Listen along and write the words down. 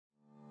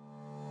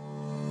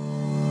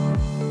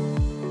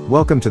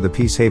Welcome to the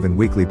Peace Haven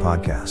Weekly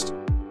Podcast.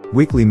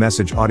 Weekly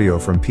message audio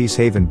from Peace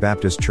Haven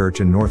Baptist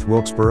Church in North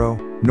Wilkesboro,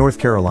 North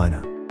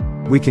Carolina.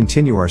 We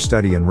continue our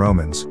study in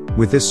Romans,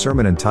 with this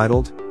sermon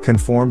entitled,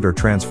 Conformed or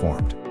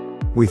Transformed.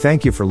 We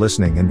thank you for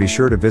listening and be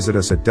sure to visit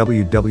us at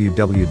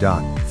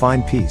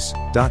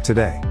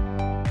www.findpeace.today.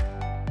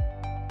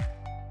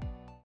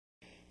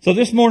 So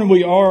this morning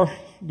we are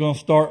going to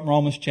start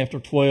Romans chapter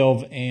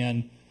 12,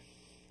 and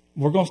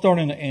we're going to start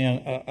in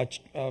a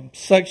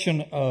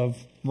section of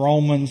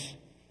Romans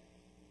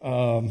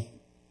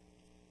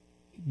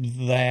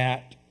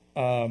that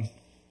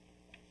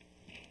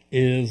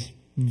is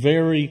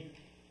very,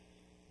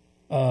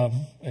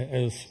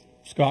 as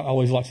Scott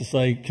always likes to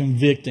say,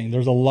 convicting.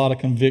 There's a lot of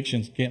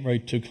convictions getting ready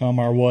to come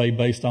our way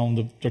based on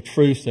the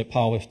truths that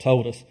Paul has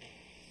told us.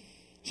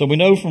 So we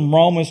know from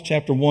Romans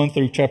chapter 1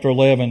 through chapter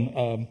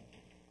 11,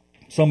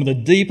 some of the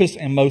deepest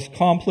and most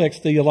complex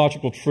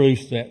theological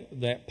truths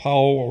that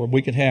Paul or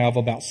we could have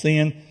about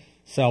sin,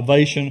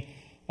 salvation,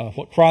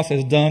 what Christ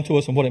has done to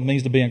us, and what it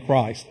means to be in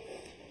Christ.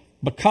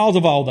 Because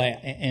of all that,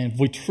 and if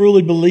we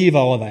truly believe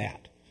all of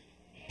that,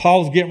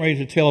 Paul's getting ready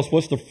to tell us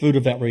what's the fruit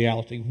of that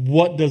reality.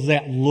 What does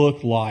that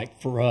look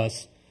like for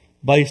us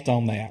based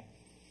on that?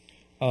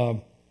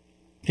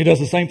 He does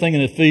the same thing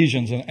in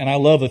Ephesians, and I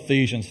love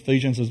Ephesians.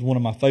 Ephesians is one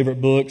of my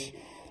favorite books.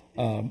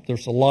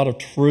 There's a lot of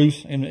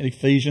truth in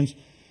Ephesians.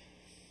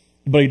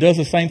 But he does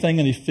the same thing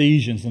in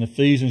Ephesians. In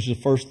Ephesians, the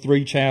first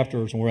 3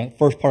 chapters, or the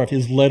first part of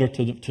his letter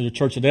to the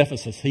church at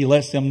Ephesus, he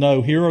lets them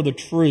know, here are the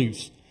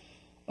truths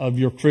of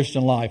your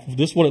Christian life.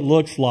 This is what it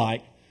looks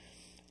like.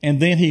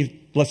 And then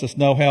he lets us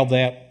know how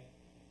that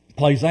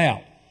plays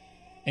out.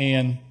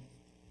 And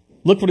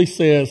look what he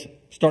says,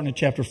 starting in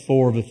chapter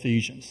 4 of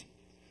Ephesians.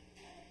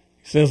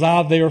 He says,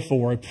 I,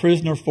 therefore, a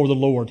prisoner for the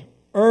Lord,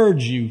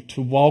 urge you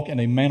to walk in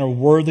a manner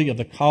worthy of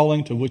the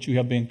calling to which you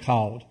have been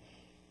called,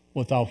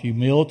 with all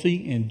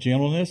humility and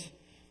gentleness,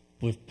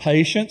 with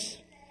patience,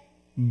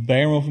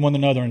 bearing with one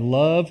another in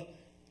love,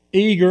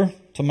 eager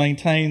to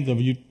maintain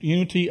the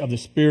unity of the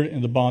Spirit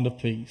in the bond of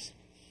peace.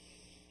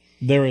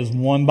 There is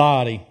one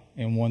body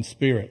and one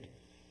Spirit,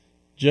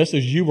 just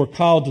as you were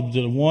called to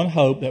the one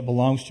hope that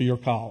belongs to your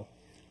call.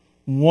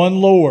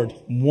 One Lord,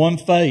 one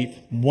faith,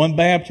 one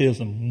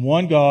baptism,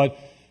 one God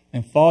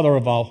and Father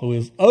of all, who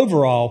is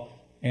over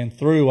all and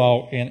through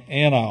all and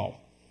in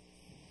all.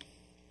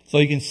 So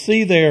you can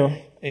see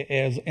there,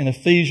 as in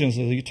Ephesians,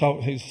 as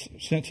he's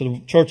sent to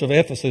the church of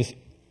Ephesus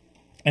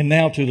and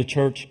now to the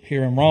church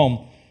here in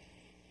Rome,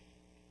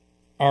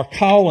 our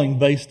calling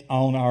based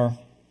on our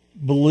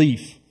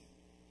belief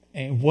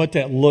and what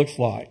that looks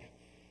like.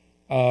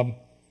 One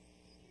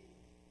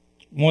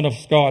of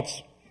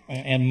Scott's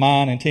and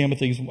mine and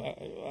Timothy's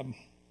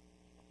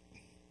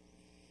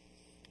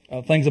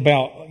things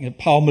about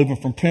Paul moving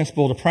from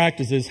principle to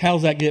practice is, how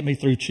does that get me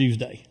through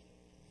Tuesday?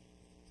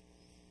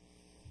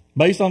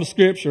 Based on the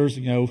scriptures,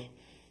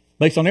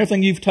 based on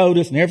everything you've told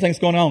us and everything that's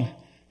going on,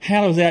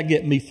 how does that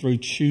get me through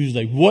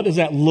Tuesday? What does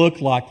that look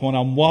like when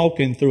I'm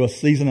walking through a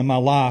season in my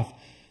life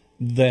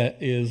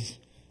that is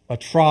a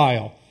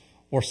trial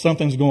or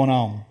something's going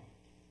on?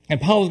 And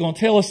Paul is going to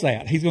tell us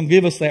that. He's going to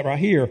give us that right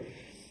here.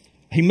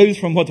 He moves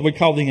from what we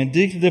call the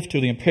indicative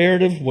to the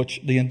imperative, which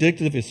the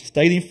indicative is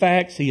stating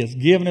facts. He has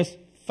given us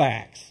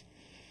facts.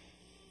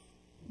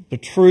 The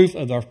truth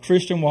of our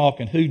Christian walk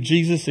and who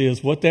Jesus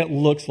is, what that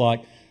looks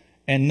like.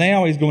 And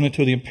now he's going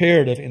into the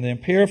imperative, and the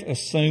imperative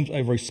assumes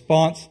a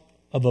response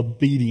of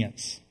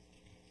obedience.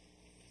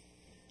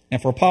 And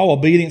for Paul,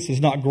 obedience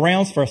is not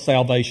grounds for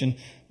salvation,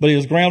 but it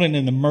is grounded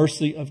in the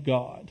mercy of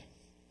God.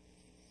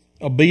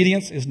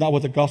 Obedience is not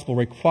what the gospel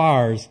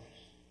requires,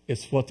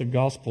 it's what the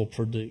gospel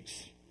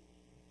produces.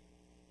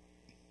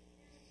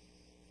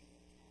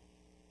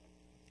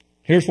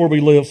 Here's where we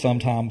live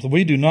sometimes.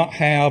 We do not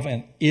have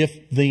an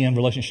if-then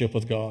relationship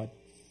with God.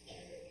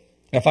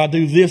 If I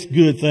do this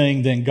good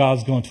thing, then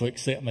God's going to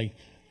accept me.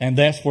 And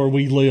that's where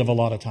we live a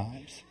lot of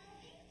times.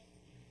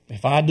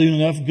 If I do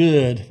enough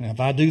good, and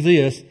if I do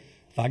this,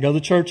 if I go to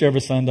church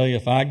every Sunday,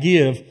 if I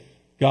give,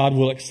 God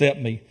will accept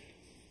me.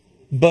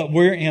 But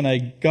we're in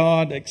a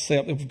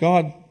if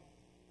God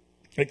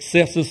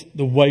accepts us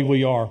the way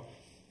we are,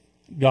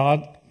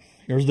 God,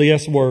 here's the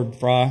S word,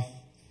 Fry.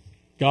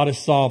 God is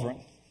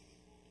sovereign.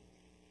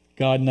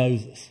 God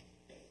knows us.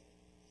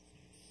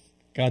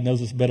 God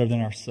knows us better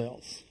than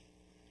ourselves.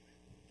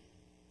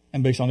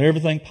 And based on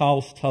everything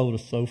Paul's told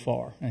us so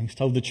far, and he's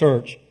told the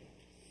church,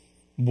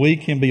 we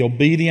can be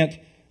obedient,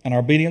 and our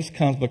obedience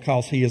comes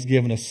because he has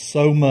given us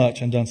so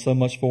much and done so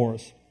much for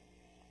us.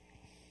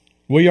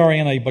 We are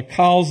in a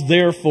because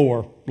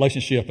therefore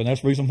relationship, and that's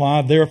the reason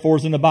why therefore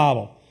is in the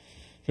Bible.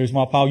 The reason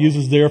why Paul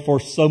uses therefore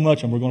so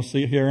much, and we're going to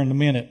see it here in a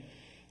minute,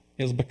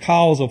 is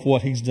because of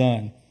what he's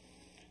done.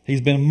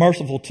 He's been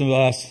merciful to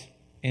us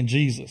in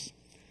Jesus.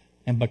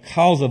 And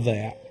because of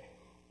that,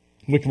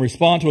 we can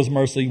respond to his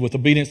mercy with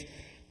obedience.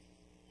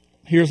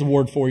 Here's a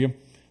word for you.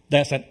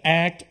 That's an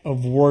act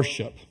of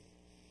worship.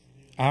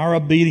 Our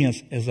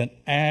obedience is an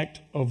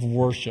act of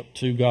worship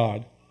to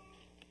God.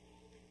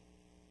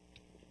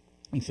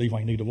 Let's see if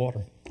I need the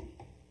water.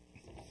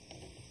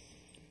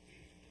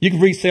 You can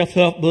read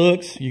self-help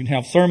books. You can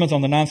have sermons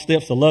on the 9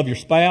 steps to love your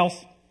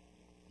spouse.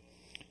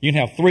 You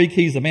can have 3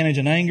 keys to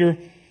managing anger,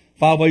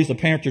 5 ways to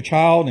parent your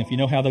child. And if you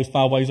know how those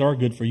 5 ways are,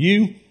 good for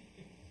you.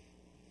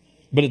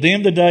 But at the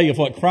end of the day, if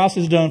what Christ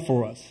has done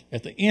for us,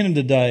 at the end of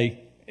the day,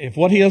 if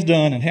what He has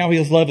done and how He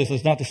has loved us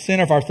is not the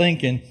center of our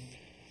thinking,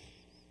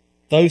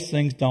 those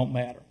things don't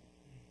matter.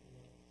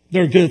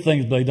 They're good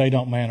things, but they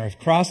don't matter. If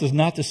Christ is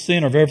not the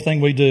center of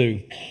everything we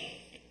do,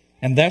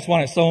 and that's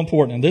why it's so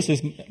important. And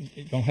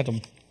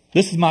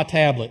this is my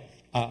tablet.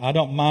 I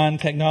don't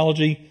mind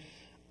technology.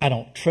 I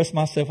don't trust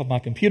myself with my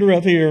computer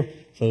up here,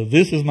 so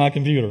this is my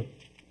computer.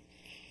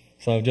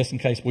 So just in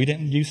case, we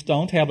didn't use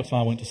stone tablets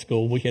when I went to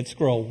school. We had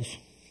scrolls.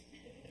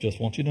 Just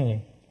want you to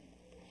know.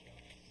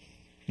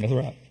 That's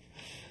right.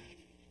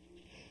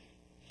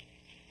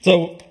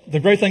 So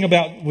the great thing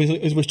about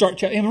is we start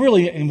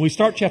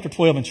chapter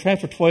 12 and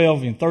chapter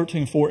 12 and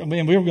 13 and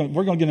 14. We're going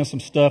to get into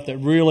some stuff that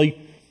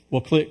really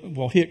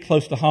will hit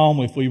close to home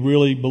if we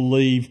really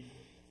believe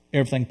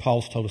everything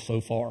Paul's told us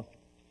so far.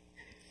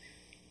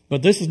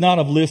 But this is not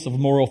a list of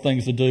moral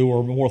things to do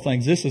or moral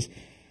things. This is,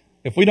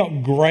 if we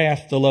don't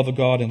grasp the love of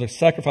God and the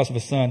sacrifice of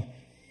His Son,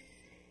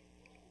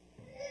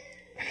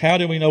 how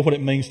do we know what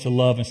it means to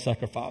love and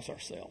sacrifice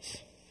ourselves?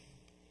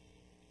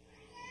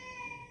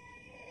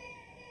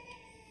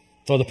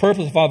 So the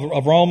purpose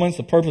of Romans,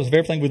 the purpose of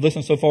everything we've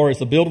listened so far is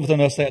to build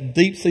within us that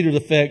deep-seated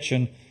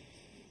affection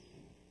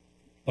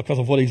because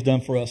of what He's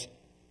done for us.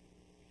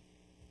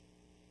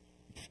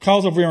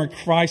 Because of we are in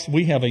Christ,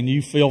 we have a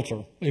new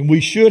filter. And we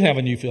should have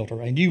a new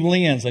filter, a new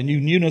lens, a new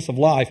newness of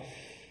life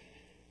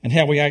and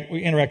how we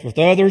interact with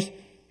others,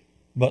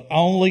 but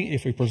only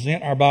if we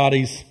present our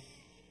bodies,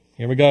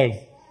 here we go,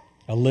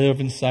 a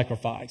living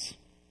sacrifice.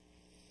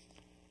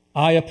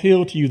 I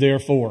appeal to you,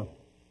 therefore.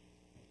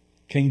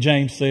 King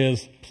James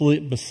says,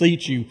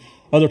 beseech you.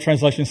 Other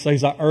translations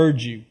says, I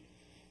urge you.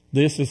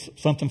 This is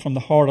something from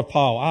the heart of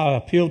Paul. I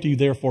appeal to you,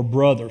 therefore,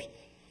 brothers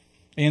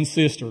and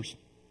sisters,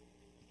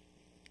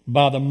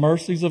 by the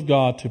mercies of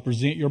God, to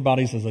present your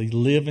bodies as a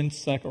living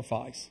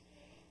sacrifice,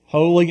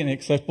 holy and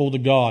acceptable to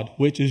God,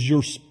 which is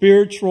your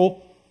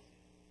spiritual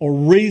or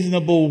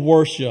reasonable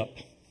worship.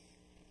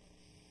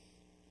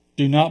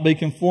 Do not be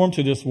conformed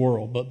to this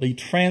world, but be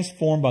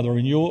transformed by the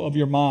renewal of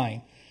your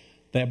mind,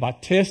 that by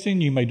testing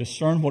you may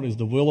discern what is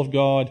the will of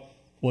God,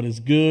 what is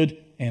good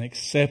and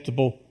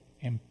acceptable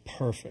and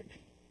perfect.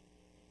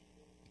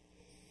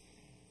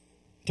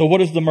 So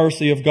what is the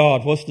mercy of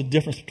God? What's the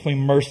difference between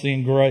mercy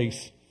and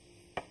grace?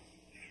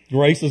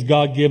 Grace is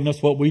God giving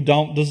us what we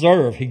don't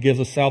deserve. He gives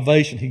us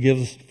salvation. He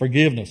gives us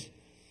forgiveness.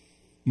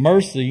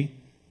 Mercy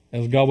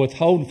is God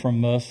withholding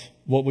from us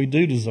what we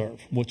do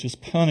deserve, which is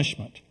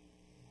punishment.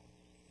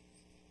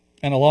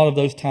 And a lot of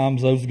those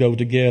times those go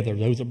together.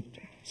 Those are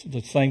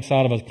the same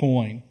side of a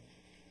coin.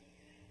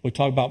 We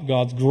talk about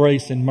God's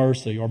grace and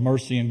mercy, or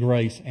mercy and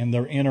grace, and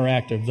they're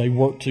interactive. They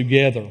work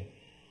together.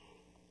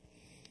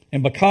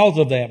 And because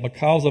of that,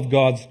 because of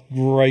God's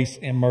grace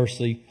and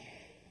mercy,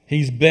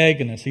 He's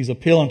begging us, He's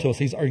appealing to us,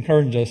 He's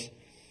encouraging us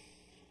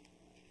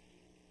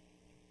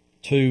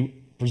to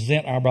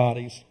present our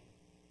bodies.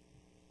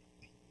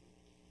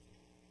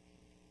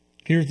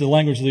 Here's the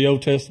language of the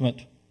Old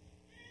Testament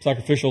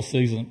sacrificial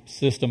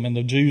system, and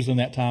the Jews in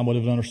that time would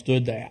have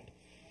understood that.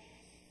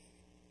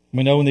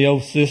 We know in the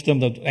old system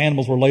the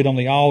animals were laid on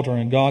the altar,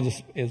 and God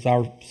is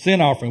our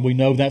sin offering. We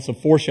know that's a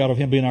foreshadow of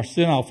Him being our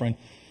sin offering.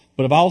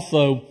 But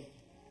also,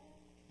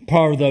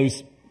 part of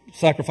those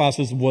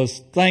sacrifices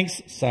was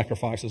thanks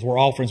sacrifices, where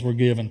offerings were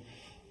given.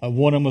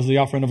 One of them was the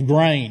offering of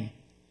grain.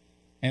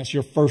 And it's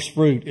your first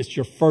fruit. It's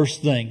your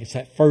first thing. It's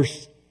that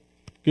first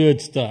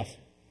good stuff.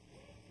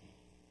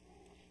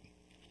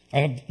 I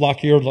have a block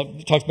here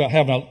that talks about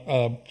having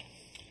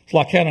it's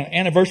like having an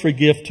anniversary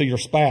gift to your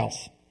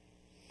spouse.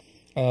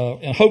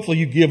 And hopefully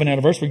you give an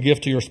anniversary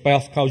gift to your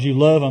spouse because you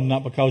love them,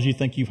 not because you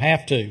think you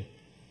have to.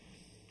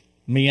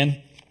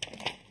 Men.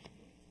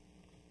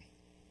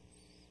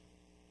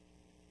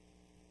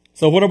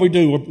 So what do we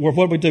do?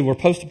 We're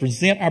supposed to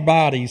present our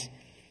bodies.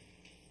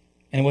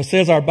 And when it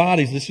says our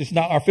bodies, this is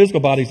not our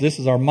physical bodies. This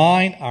is our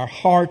mind, our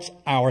hearts,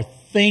 our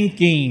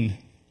thinking,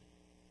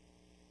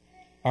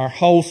 our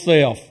whole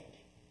self.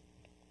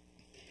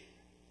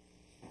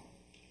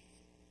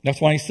 That's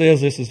why he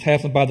says this is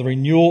happened by the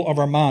renewal of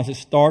our minds. It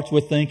starts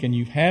with thinking.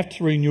 You have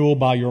to renew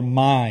by your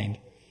mind.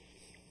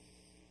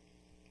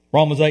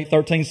 Romans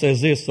 8:13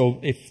 says this,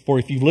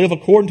 if you live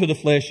according to the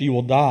flesh, you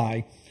will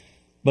die.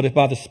 But if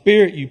by the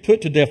Spirit you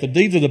put to death the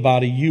deeds of the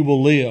body, you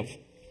will live.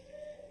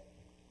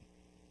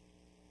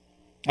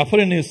 I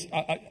put in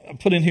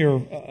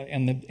here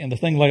in the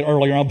thing later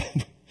earlier on.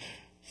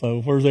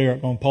 So where's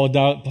Eric? I'm going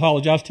to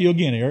apologize to you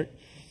again, Eric.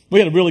 We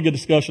had a really good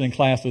discussion in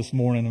class this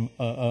morning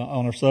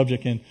on our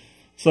subject, and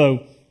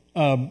so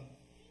what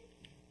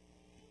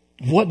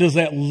does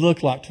that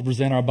look like to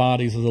present our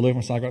bodies as a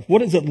living sacrifice? What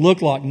does it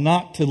look like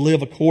not to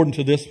live according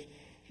to this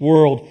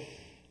world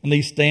and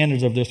these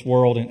standards of this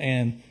world?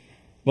 And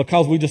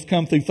because we just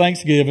come through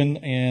Thanksgiving,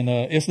 and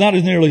it's not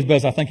as nearly as bad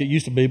as I think it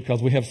used to be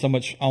because we have so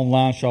much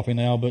online shopping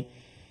now, but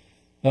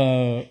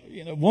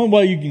One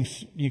way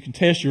you can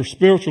test your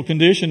spiritual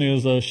condition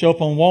is show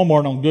up on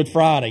Walmart on Good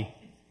Friday.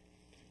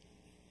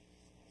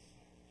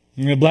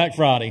 Black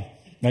Friday.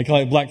 They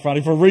call it Black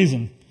Friday for a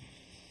reason.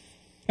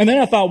 And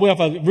then I thought,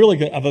 well, I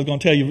was going to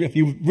tell you, if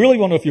you really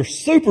want to know if you're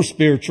super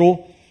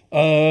spiritual,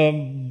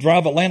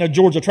 drive Atlanta,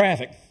 Georgia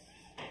traffic.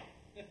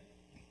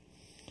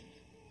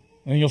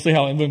 And you'll see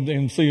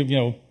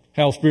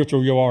how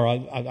spiritual you are.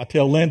 I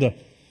tell Linda,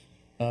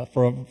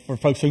 for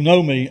folks who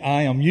know me,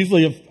 I am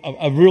usually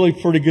a really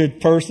pretty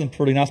good person,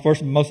 pretty nice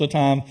person most of the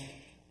time,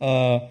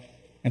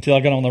 until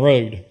I get on the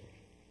road.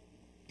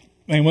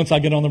 And once I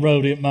get on the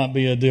road, it might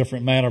be a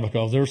different matter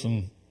because there's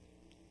some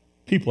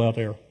people out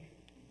there.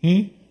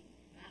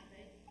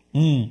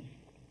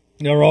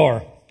 There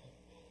are.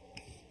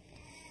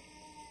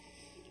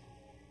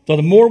 So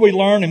the more we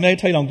learn and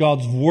meditate on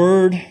God's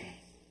Word,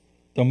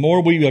 the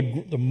more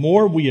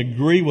we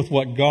agree with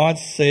what God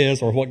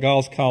says or what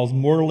God calls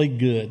morally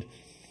good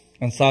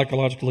and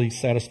psychologically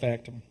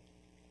satisfactory.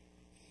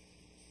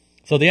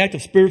 So the act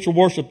of spiritual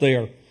worship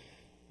there,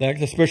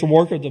 the spiritual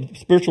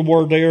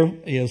word there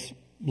is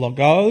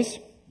logos.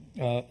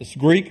 It's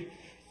Greek.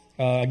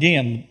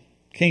 Again,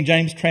 King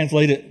James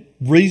translated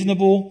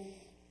reasonable.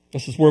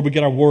 This is where we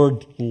get our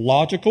word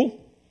logical.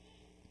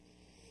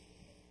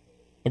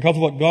 Because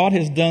of what God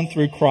has done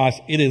through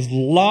Christ, it is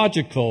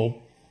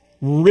logical,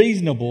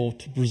 reasonable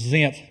to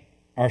present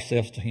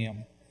ourselves to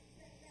Him.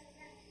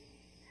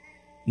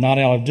 Not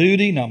out of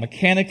duty, not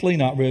mechanically,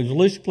 not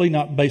ritualistically,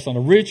 not based on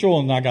a ritual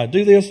and I got to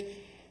do this,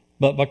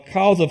 but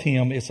because of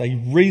Him, it's a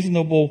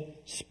reasonable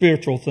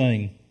spiritual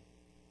thing.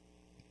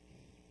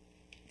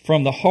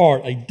 From the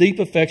heart, a deep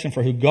affection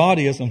for who God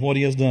is and what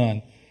He has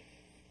done.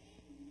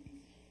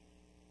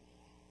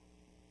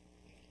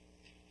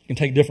 It can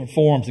take different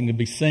forms. It can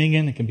be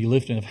singing, it can be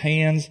lifting of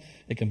hands,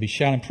 it can be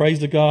shouting praise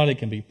to God, it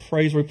can be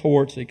praise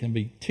reports, it can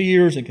be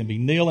tears, it can be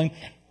kneeling,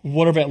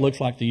 whatever that looks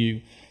like to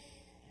you.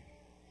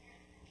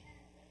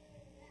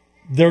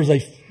 There's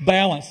a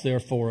balance there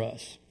for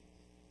us.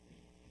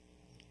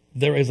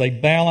 There is a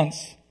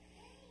balance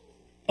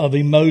of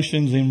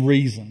emotions and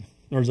reason.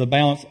 There's a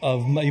balance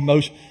of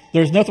emotion.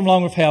 There's nothing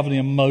wrong with having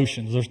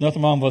emotions. There's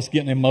nothing wrong with us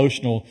getting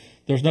emotional.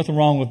 There's nothing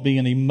wrong with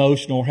being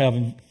emotional or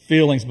having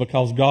feelings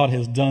because God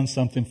has done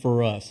something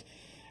for us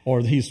or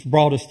He's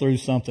brought us through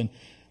something.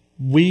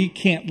 We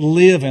can't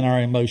live in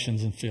our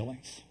emotions and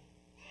feelings.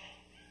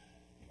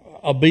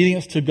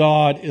 Obedience to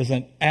God is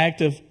an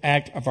active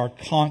act of our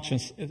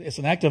conscience. It's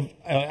an act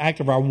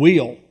of our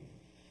will.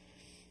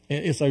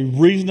 It's a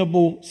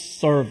reasonable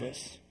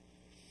service.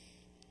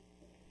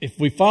 If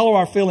we follow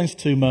our feelings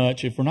too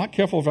much, if we're not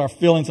careful of our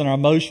feelings and our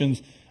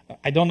emotions,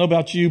 I don't know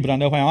about you, but I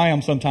know how I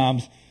am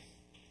sometimes.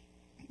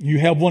 You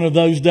have one of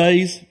those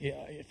days.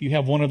 If you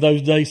have one of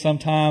those days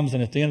sometimes,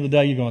 and at the end of the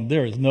day you're going,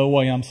 there is no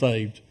way I'm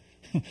saved.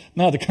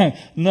 not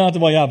the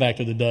way I've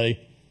acted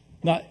today.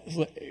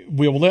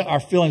 We'll let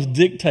our feelings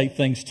dictate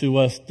things to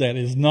us that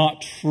is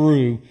not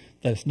true,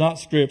 that's not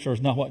Scripture,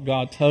 it's not what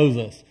God tells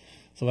us.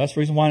 So that's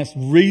the reason why it's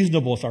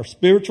reasonable. It's our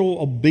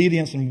spiritual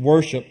obedience and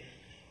worship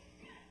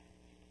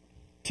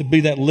to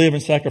be that living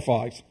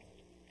sacrifice.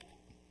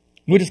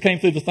 We just came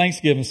through the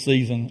Thanksgiving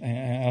season,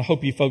 and I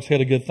hope you folks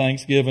had a good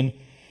Thanksgiving.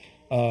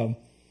 The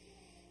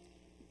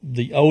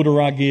older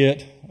I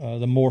get,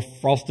 the more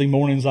frosty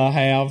mornings I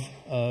have,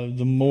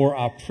 the more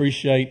I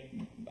appreciate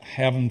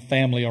having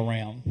family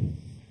around.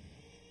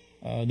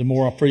 The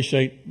more I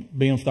appreciate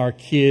being with our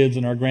kids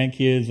and our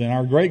grandkids and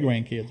our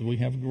great-grandkids. We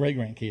have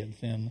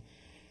great-grandkids.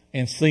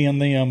 And seeing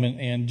them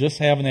and just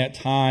having that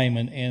time.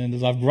 And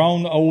as I've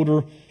grown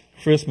older,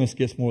 Christmas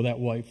gets more that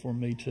way for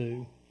me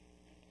too.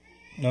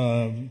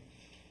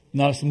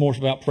 Not so much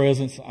about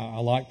presents. I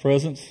like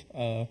presents.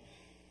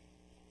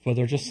 But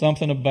there's just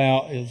something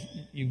about is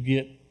you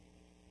get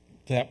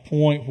to that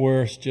point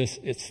where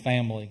it's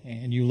family.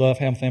 And you love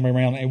having family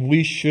around. And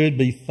we should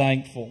be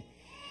thankful.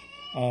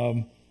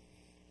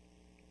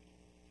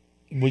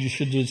 We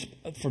should just,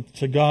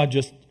 to God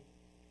just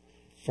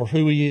for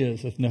who He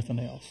is, if nothing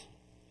else.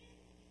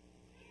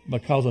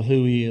 Because of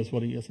who He is,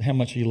 what He is, how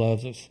much He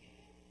loves us.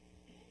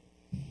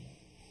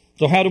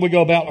 So how do we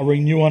go about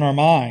renewing our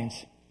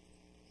minds?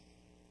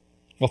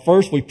 Well,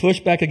 first, we push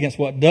back against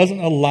what doesn't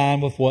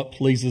align with what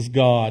pleases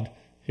God.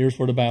 Here's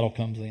where the battle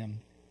comes in.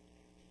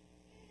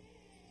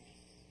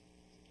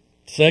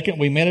 Second,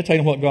 we meditate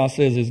on what God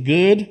says is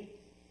good.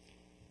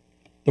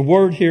 The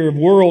word here,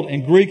 world,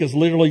 in Greek is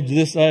literally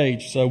this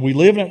age. So we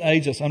live in an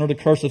age that's under the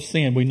curse of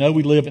sin. We know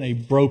we live in a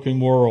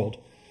broken world.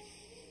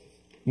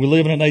 We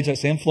live in an age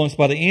that's influenced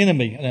by the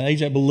enemy, an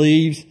age that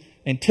believes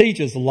and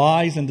teaches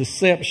lies and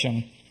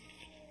deception,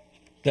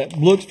 that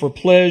looks for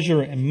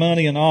pleasure and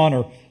money and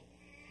honor.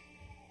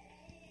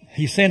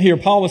 He's saying here,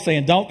 Paul was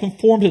saying, don't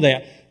conform to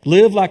that.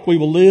 Live like we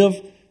will live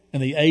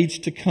in the age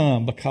to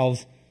come,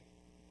 because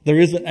there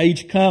is an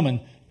age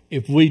coming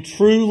if we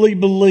truly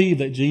believe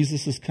that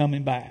Jesus is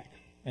coming back.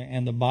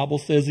 And the Bible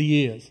says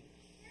He is.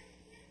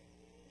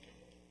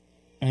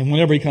 And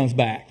whenever He comes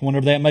back,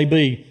 whenever that may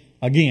be,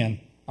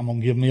 again, I'm going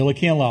to give Millie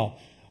Kinlaw.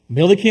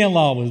 Millie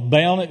Kinlaw was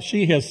bound.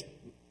 She has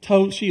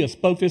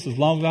spoke this as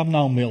long as I've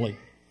known Millie.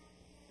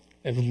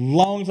 As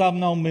long as I've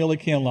known Millie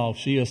Kinlaw,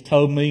 she has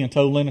told me and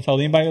told Lynn and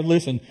told anybody that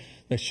listen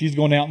that she's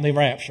going out in the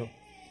rapture.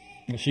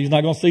 She's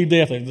not going to see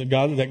death.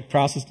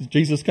 That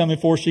Jesus is coming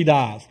before she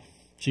dies.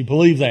 She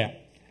believes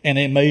that. And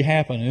it may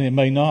happen and it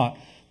may not.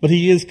 But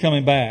He is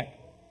coming back.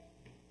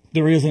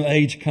 There is an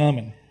age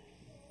coming.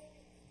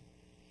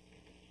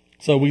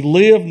 So we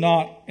live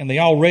not in the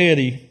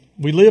already.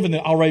 We live in the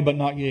already but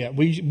not yet.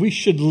 We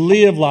should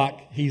live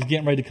like He's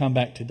getting ready to come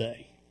back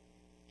today.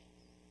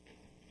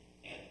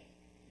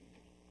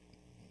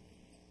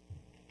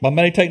 By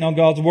meditating on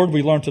God's Word,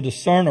 we learn to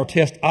discern or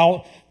test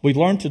all. We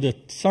learn to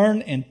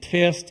discern and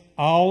test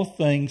all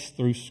things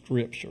through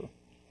Scripture.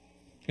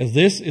 Is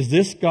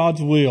this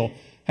God's will?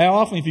 How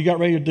often, if you got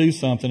ready to do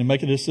something and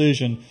make a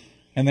decision,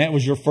 and that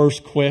was your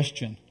first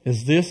question,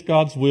 is this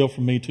God's will for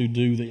me to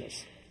do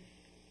this?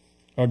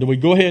 Or do we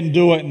go ahead and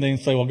do it and then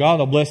say, well, God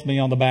will bless me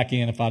on the back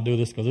end if I do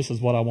this because this is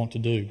what I want to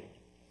do?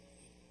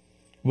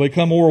 We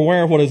become more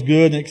aware of what is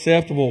good and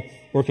acceptable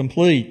or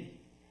complete.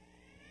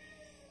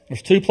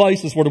 There's two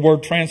places where the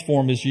word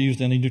transformed is used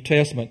in the New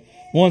Testament.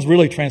 One's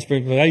really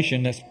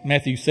transfiguration. That's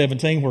Matthew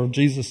 17, where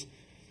Jesus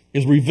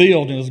is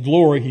revealed in His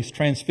glory. He's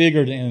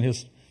transfigured and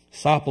His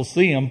disciples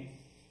see Him.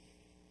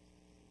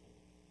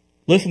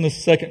 Listen to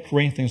 2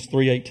 Corinthians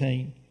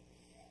 3:18.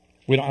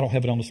 I don't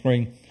have it on the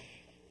screen.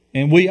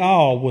 And we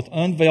all, with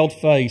unveiled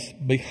face,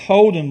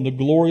 beholding the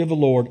glory of the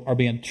Lord, are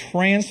being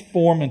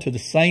transformed into the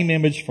same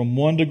image from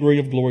one degree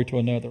of glory to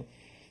another.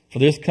 For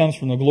this comes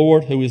from the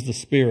Lord, who is the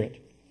Spirit.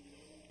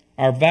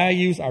 Our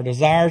values, our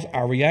desires,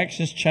 our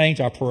reactions change,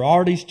 our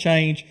priorities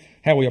change,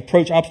 how we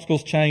approach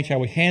obstacles change, how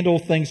we handle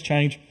things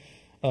change.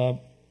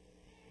 One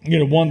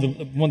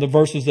of the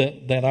verses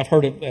that I've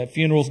heard at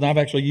funerals, and I've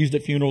actually used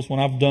at funerals when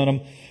I've done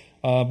them,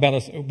 about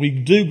us, we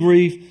do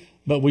grieve,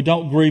 but we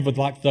don't grieve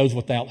like those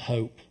without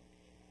hope.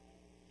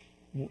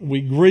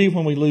 We grieve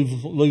when we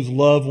lose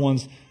loved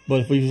ones, but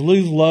if we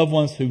lose loved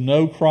ones who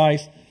know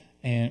Christ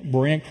and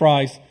we're in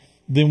Christ,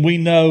 then we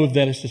know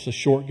that it's just a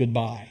short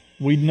goodbye.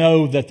 We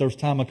know that there's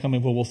time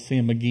coming where we'll see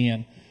Him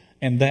again,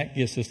 and that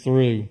gets us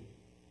through.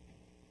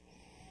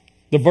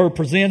 The verb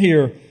present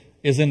here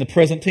is in the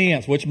present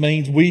tense, which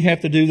means we have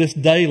to do this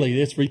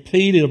daily. It's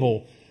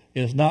repeatable.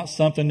 It's not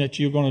something that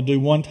you're going to do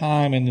one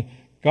time and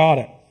got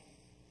it.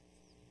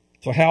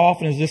 So how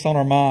often is this on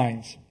our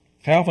minds?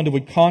 How often do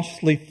we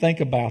consciously think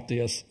about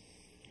this?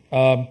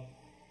 I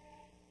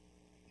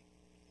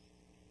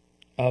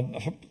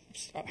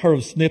heard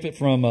a snippet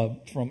from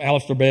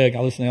Alistair Begg. I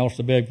listen to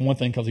Alistair Begg for one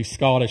thing because he's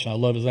Scottish and I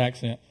love his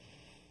accent.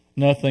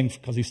 Another thing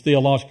because he's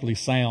theologically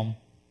sound.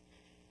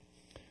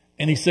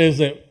 And he says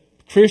that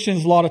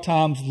Christians a lot of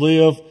times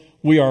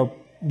we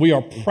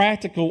are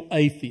practical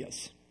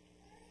atheists.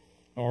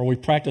 Or we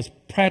practice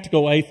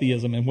practical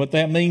atheism. And what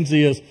that means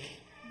is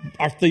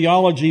our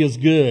theology is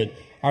good.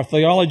 Our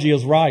theology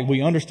is right.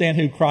 We understand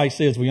who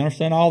Christ is. We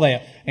understand all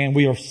that. And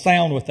we are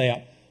sound with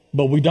that.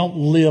 But we don't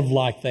live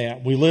like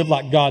that. We live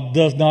like God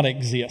does not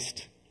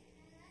exist.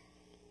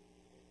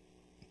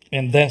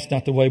 And that's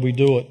not the way we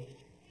do it.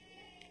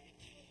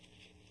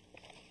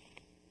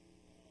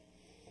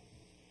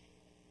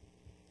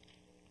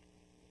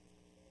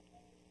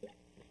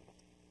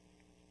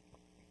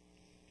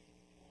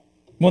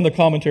 One of the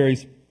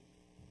commentaries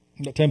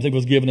that Timothy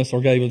was giving us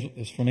or gave us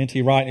is from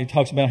N.T. Wright. He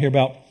talks about here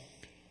about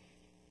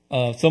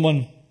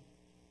someone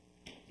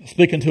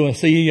speaking to a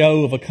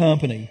CEO of a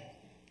company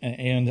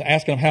and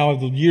asking him how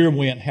the year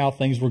went, how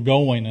things were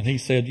going. And he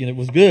said, it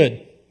was good.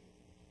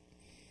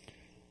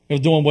 It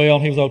was doing well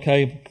and he was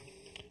okay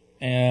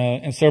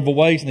in several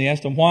ways. And he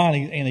asked him why.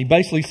 And he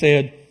basically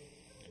said,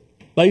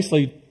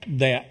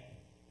 that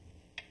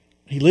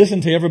he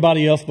listened to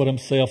everybody else but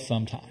himself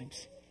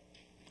sometimes.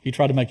 He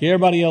tried to make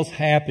everybody else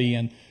happy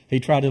and he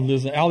tried to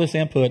listen to all this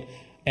input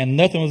and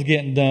nothing was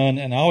getting done.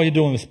 And all he was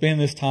doing was spending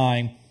this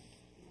time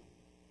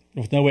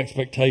with no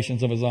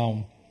expectations of his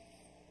own.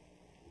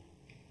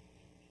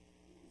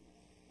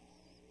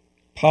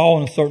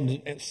 Paul, in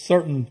a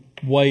certain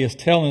way, is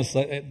telling us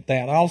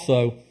that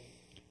also.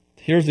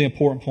 Here's the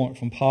important point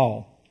from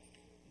Paul.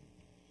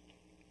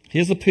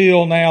 His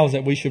appeal now is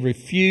that we should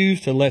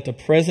refuse to let the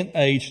present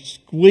age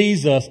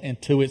squeeze us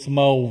into its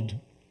mold,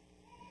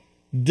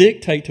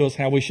 dictate to us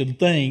how we should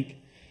think,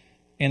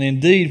 and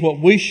indeed what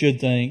we should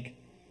think,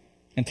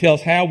 and tell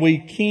us how we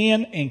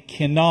can and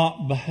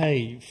cannot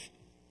behave.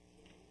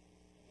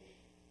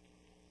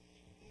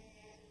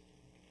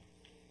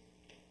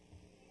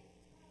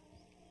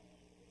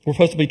 We're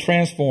supposed to be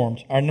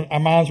transformed. Our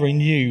minds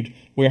renewed.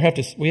 We have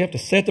to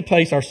set the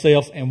pace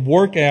ourselves and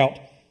work out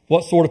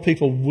what sort of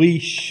people we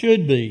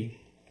should be.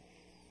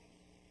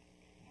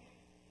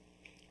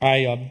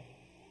 I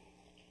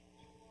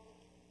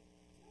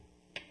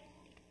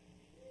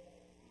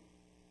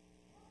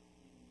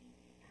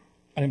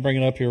didn't bring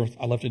it up here.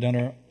 I left it down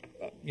there.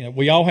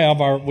 We all have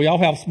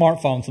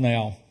smartphones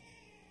now.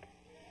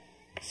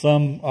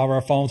 Some of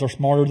our phones are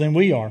smarter than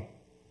we are.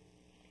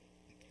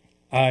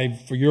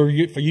 For you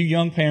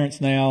young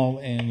parents now,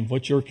 and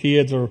what your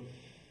kids are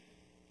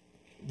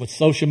with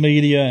social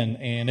media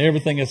and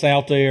everything that's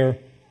out there.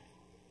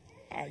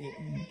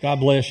 God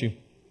bless you.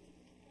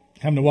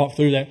 Having to walk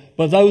through that,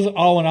 but those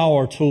all in all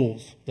are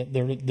tools.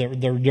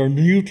 They're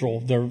neutral.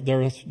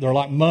 They're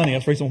like money.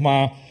 That's the reason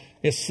why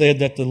it's said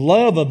that the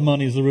love of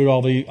money is the root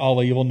of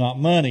all evil, not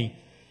money.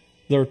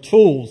 They're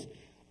tools.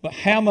 But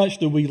how much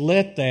do we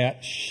let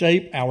that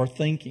shape our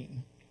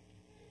thinking?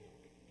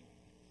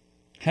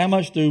 How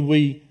much do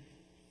we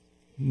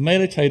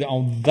meditate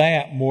on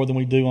that more than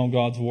we do on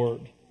God's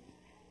Word?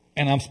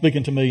 And I'm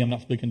speaking to me. I'm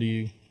not speaking to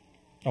you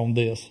on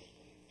this.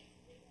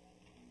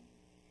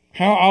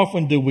 How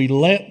often do we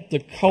let the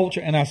culture,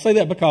 and I say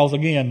that because,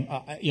 again,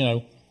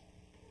 I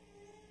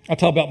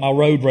talk about my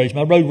road rage.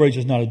 My road rage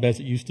is not as bad as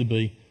it used to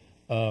be.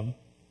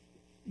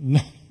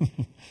 It's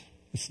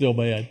still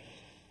bad.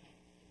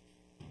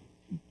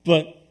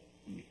 But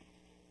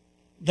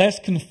that's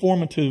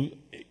conforming to,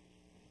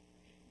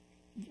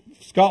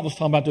 Scott was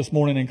talking about this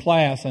morning in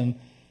class, and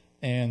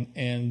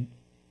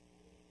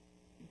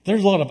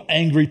there's a lot of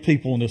angry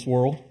people in this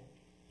world.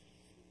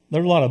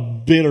 There's a lot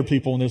of bitter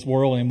people in this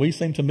world, and we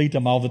seem to meet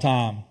them all the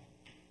time.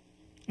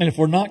 And if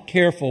we're not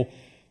careful,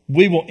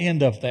 we will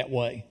end up that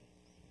way.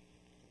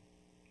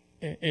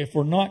 If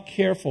we're not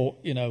careful,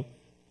 and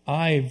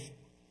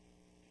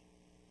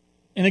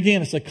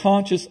again, it's a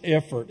conscious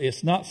effort.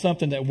 It's not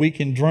something that we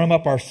can drum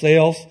up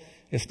ourselves.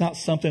 It's not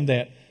something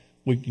that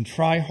we can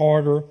try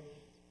harder.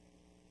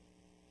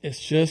 It's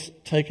just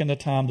taking the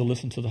time to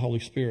listen to the Holy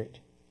Spirit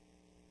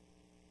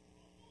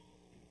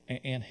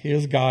and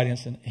His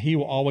guidance, and He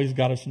will always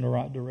guide us in the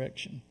right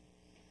direction.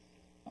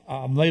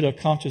 I've made a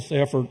conscious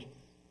effort,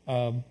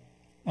 I've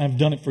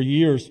done it for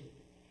years,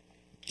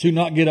 to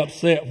not get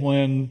upset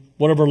when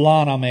whatever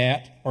line I'm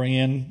at or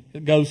in,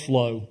 it goes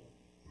slow.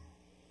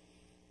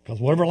 Because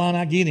whatever line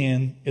I get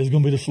in is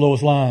going to be the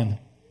slowest line.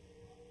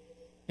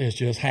 It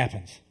just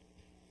happens.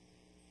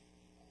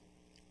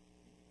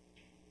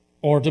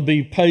 Or to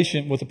be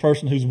patient with the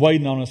person who's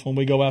waiting on us when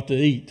we go out to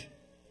eat.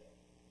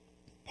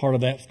 Part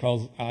of that's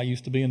because I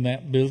used to be in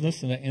that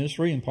business, in that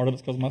industry, and part of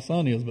it's because my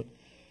son is. But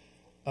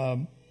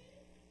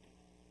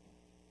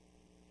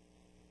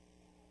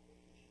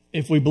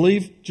if we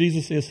believe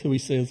Jesus is who He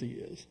says He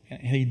is,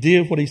 and He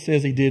did what He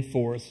says He did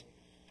for us,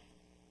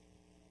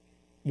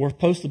 we're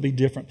supposed to be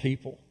different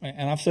people.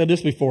 And I've said this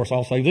before, so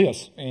I'll say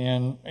this,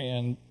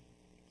 and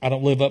I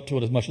don't live up to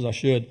it as much as I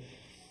should.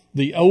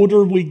 The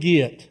older we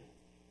get,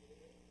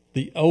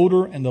 the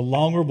older and the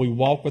longer we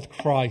walk with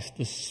Christ,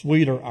 the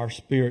sweeter our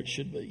spirit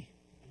should be.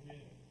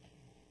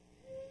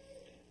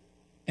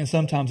 And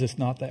sometimes it's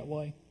not that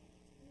way.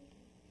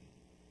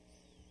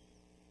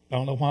 I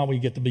don't know why we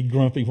get to be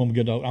grumpy when we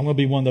get old. I'm going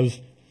to be one of those,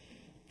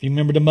 if you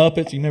remember the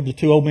Muppets, you remember the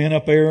two old men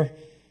up there?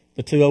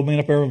 The two old men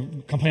up there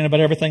complaining about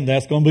everything,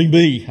 that's going to be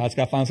me. I just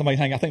got to find somebody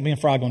to hang. I think me and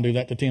Fry are going to do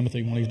that to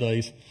Timothy one of these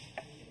days.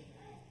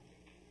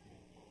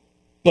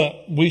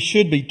 But we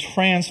should be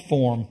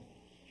transformed.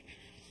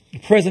 The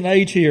present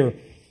age here,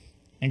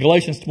 in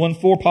Galatians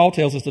 1:4, Paul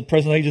tells us that the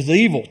present age is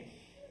evil.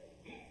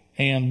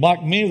 And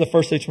like many of the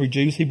first century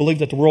Jews, he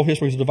believed that the world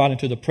history was divided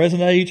into the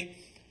present age,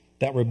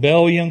 that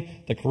rebellion,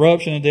 the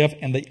corruption and death,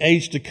 and the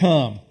age to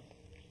come.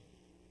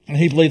 And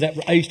he believed that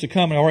age to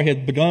come already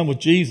had begun with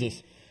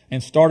Jesus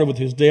and started with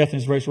His death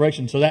and His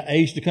resurrection. So that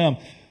age to come,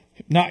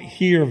 not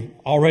here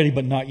already,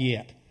 but not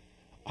yet.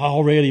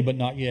 Already, but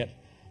not yet.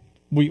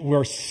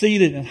 We're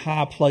seated in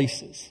high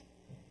places.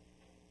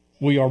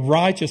 We are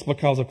righteous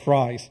because of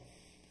Christ.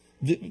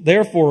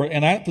 Therefore,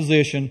 in that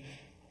position,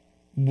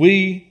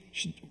 we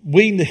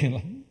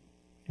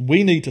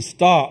need to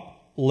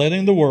stop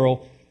letting the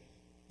world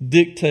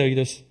dictate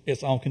us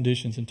its own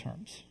conditions and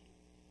terms.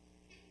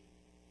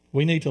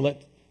 We need to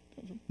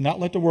not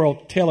let the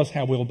world tell us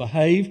how we'll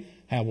behave,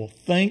 how we'll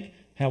think,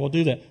 how we'll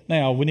do that.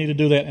 Now, we need to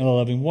do that in a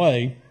loving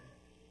way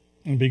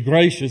and be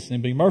gracious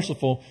and be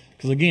merciful.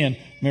 Because again,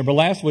 remember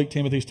last week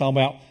Timothy's talking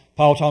about,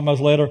 Paul talking about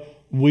his letter,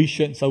 we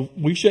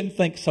shouldn't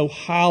think so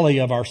highly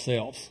of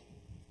ourselves.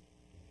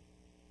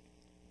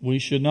 We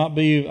should not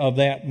be of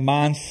that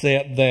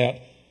mindset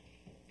that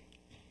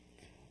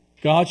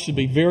God should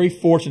be very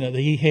fortunate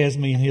that He has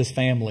me in His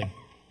family.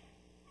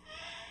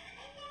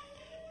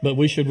 But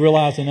we should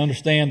realize and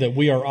understand that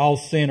we are all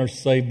sinners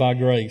saved by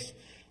grace.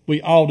 We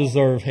all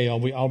deserve hell.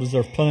 We all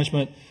deserve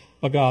punishment.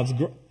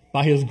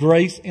 By His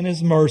grace and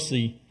His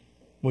mercy,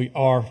 we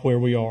are where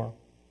we are.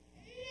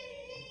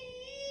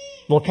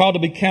 We're called to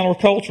be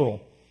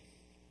countercultural.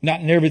 Not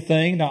in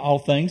everything, not all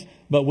things,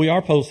 but we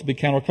are supposed to be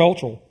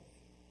countercultural.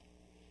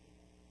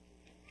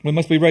 We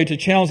must be ready to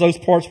challenge those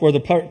parts where the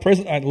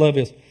present, I love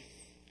this,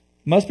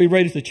 must be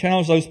ready to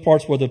challenge those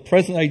parts where the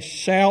present age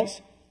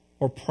shouts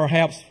or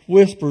perhaps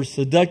whispers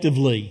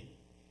seductively.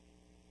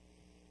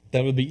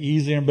 That would be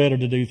easier and better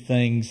to do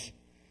things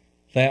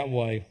that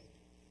way.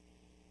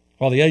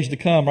 While the age to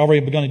come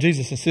already begun in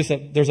Jesus insists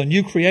that there's a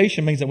new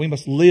creation means that we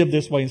must live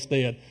this way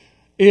instead.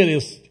 It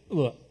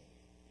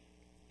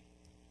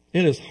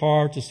is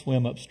hard to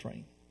swim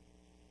upstream.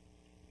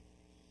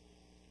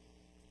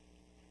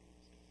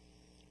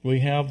 We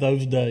have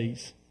those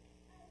days.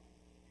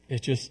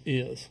 It just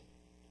is.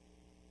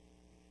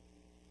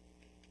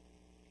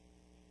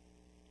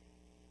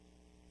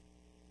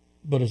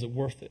 But is it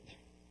worth it?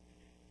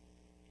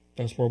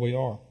 That's where we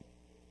are.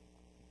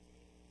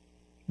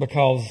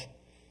 Because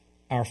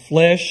our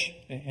flesh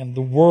and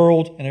the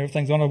world and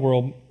everything's on the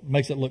world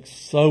makes it look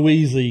so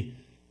easy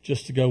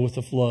just to go with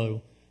the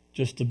flow,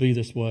 just to be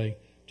this way,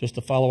 just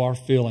to follow our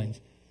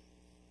feelings.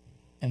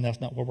 And that's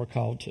not what we're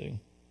called to.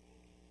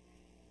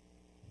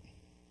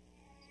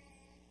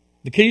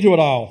 The key to it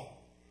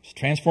all is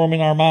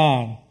transforming our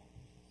mind.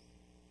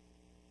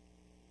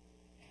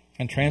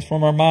 And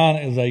transform our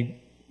mind is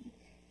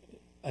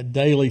a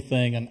daily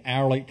thing, an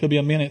hourly, it could be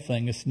a minute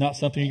thing. It's not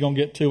something you're going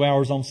to get 2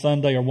 hours on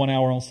Sunday or 1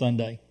 hour on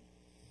Sunday.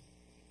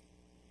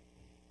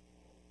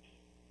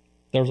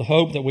 There's a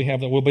hope that we have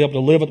that we'll be able to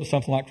live up to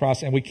something like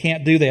Christ, and we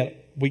can't do that.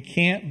 We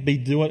can't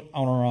do it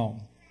on our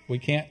own. We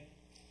can't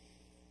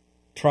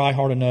try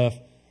hard enough,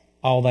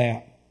 all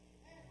that.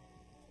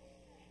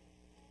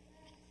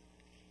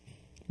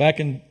 Back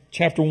in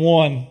chapter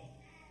 1,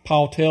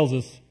 Paul tells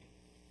us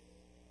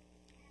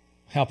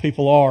how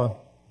people are.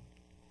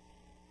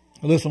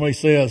 Listen to what he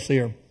says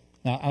here.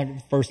 Now,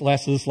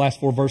 this last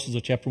 4 verses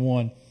of chapter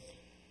 1.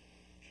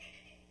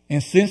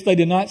 And since they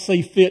did not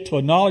see fit to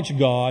acknowledge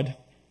God,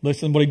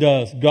 listen to what he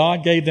does.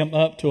 God gave them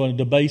up to a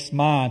debased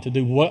mind to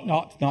do what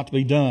not to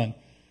be done.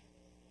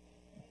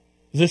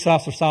 This is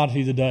our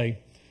society today.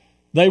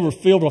 They were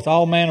filled with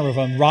all manner of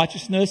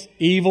unrighteousness,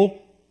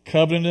 evil,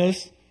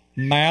 covetousness,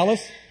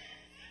 malice.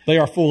 They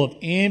are full of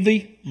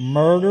envy,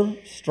 murder,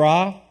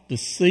 strife,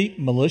 deceit,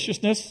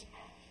 maliciousness.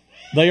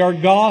 They are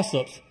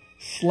gossips,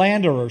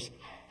 slanderers,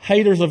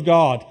 haters of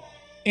God,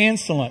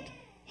 insolent,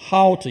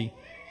 haughty,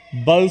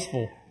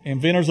 boastful,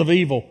 inventors of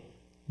evil,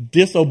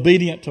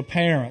 disobedient to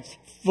parents,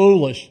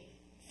 foolish,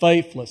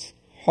 faithless,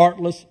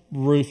 heartless,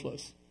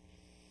 ruthless.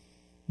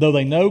 Though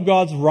they know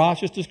God's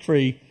righteous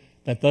decree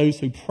that those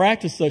who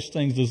practice such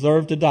things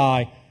deserve to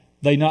die,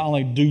 they not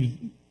only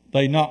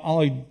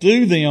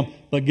do them,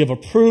 but give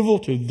approval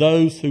to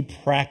those who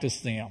practice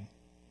them.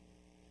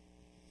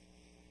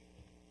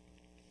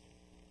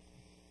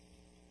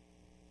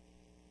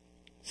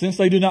 Since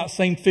they do not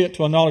seem fit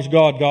to acknowledge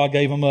God, God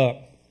gave them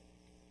up.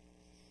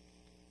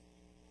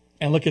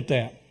 And look at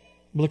that.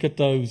 Look at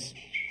those.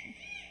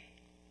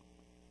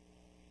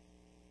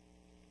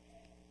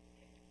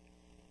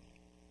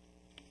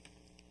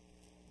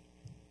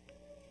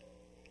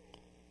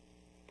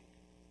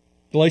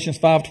 Galatians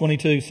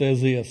 5:22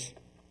 says this,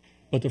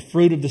 but the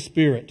fruit of the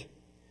Spirit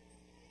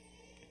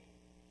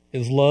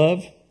is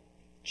love,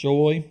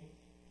 joy,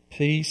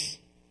 peace,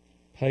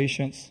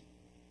 patience,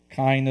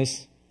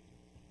 kindness,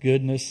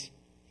 goodness,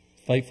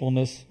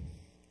 faithfulness,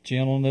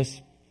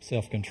 gentleness,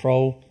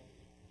 self-control.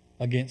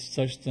 Against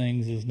such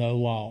things is no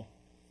law.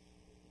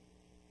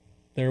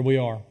 There we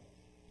are.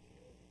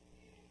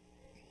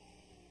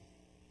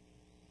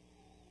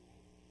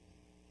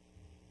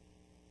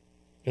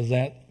 Is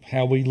that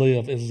how we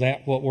live? Is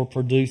that what we're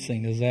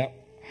producing? Is that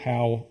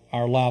how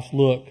our lives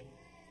look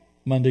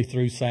Monday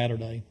through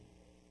Saturday?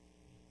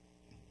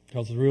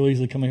 Because it's real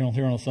easy to come in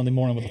here on a Sunday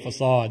morning with a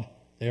facade.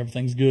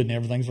 Everything's good and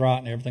everything's right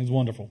and everything's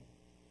wonderful.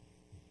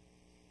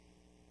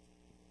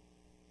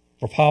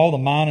 For Paul, the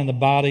mind and the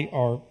body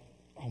are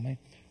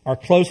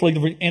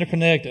closely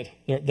interconnected.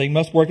 They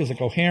must work as a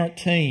coherent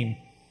team.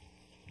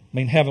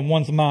 Having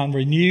one's mind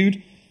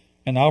renewed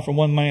and the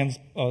offering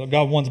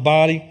God one's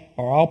body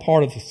are all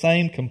part of the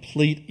same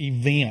complete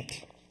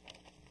event.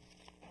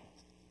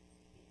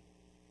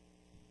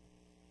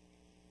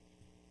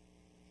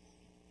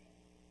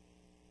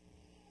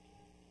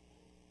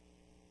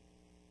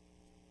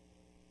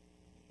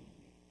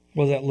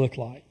 What does that look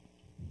like?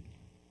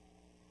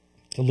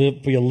 To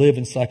be a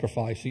living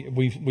sacrifice.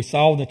 We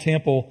saw in the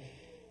temple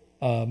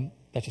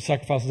that the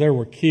sacrifices there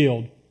were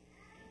killed.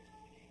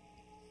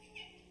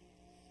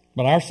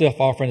 But our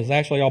self-offering is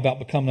actually all about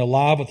becoming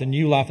alive with a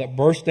new life that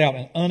bursts out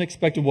in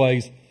unexpected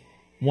ways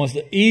once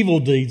the evil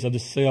deeds of the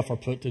self are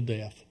put to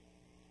death.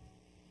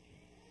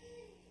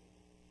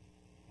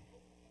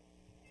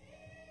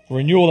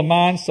 Renewal of the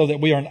mind so that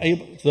we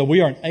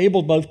are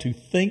enabled both to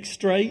think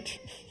straight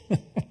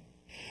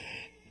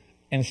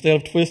instead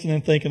of twisting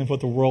and thinking of what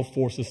the world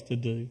forces us to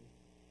do.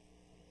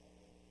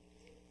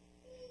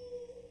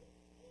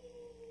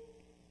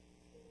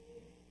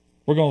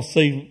 We're going to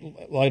see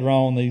later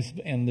on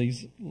in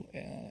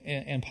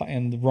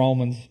the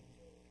Romans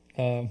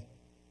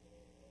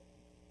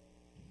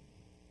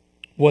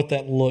what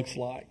that looks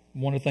like.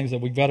 One of the things that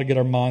we've got to get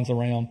our minds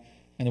around,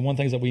 and the one of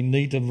the things that we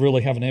need to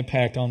really have an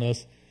impact on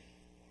us,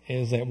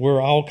 is that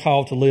we're all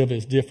called to live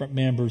as different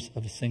members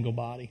of a single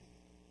body.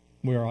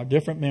 We are all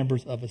different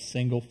members of a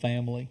single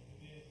family.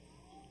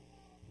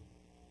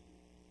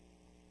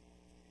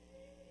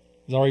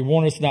 He's already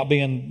warned us not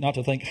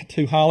to think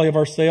too highly of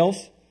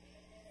ourselves.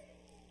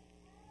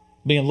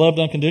 Being loved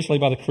unconditionally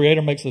by the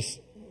Creator makes us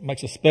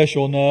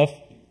special enough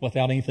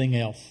without anything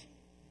else.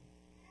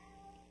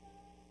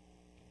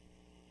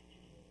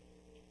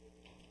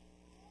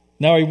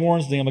 Now he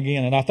warns them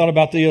again, and I thought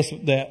about this,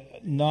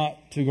 that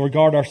not to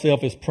regard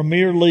ourselves as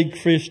Premier League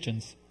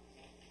Christians,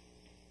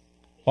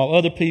 while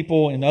other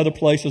people in other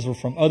places or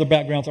from other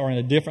backgrounds are in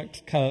a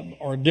different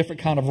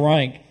kind of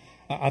rank.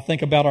 I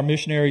think about our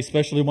missionaries,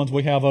 especially the ones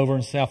we have over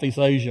in Southeast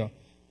Asia,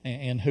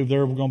 and who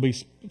they're going to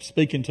be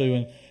speaking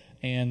to,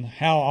 and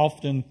how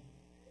often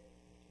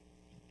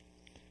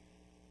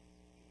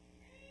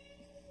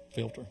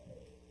filter.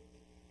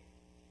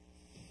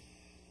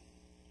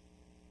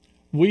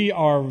 We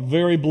are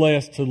very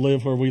blessed to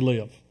live where we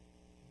live.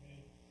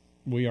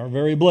 We are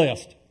very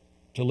blessed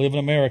to live in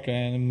America,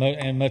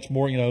 and much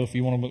more. You know, if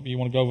you want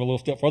to go a little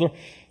step further,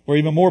 we're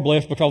even more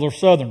blessed because we're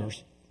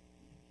Southerners,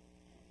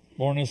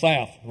 born in the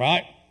South,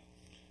 right?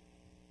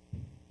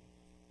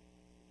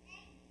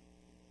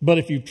 But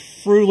if you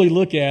truly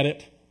look at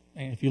it,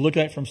 and if you look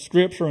at it from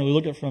Scripture and you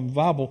look at it from the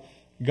Bible,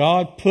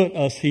 God put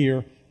us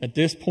here at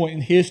this point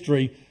in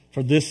history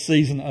for this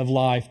season of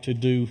life to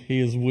do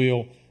His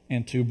will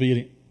and to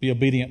be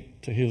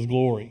obedient to His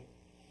glory.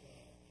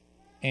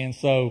 And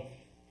so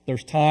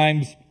there's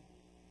times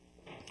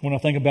when I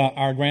think about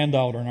our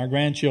granddaughter and our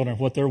grandchildren,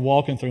 what they're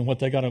walking through and what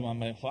they got to, I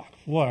mean,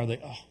 what are they?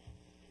 Oh,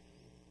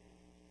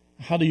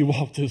 how do you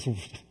walk through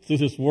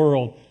this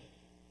world?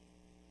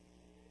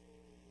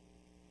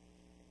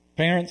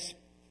 Parents,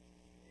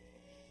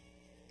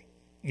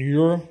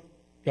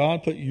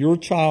 God put your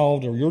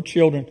child or your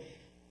children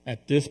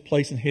at this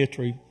place in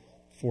history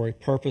for a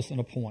purpose and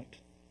a point.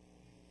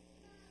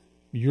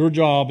 Your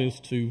job is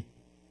to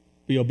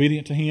be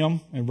obedient to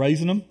Him and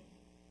raising them.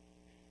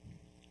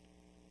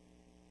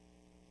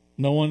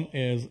 Knowing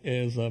as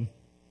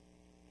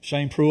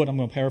Shane Pruitt, I'm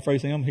going to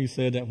paraphrase him, he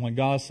said that when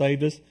God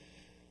saved us,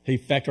 He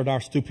factored our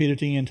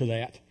stupidity into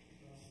that.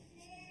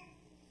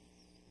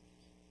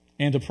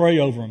 And to pray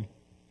over them.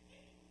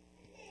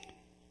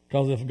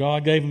 Because if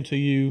God gave them to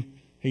you,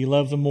 He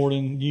loves them more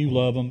than you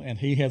love them, and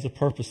He has a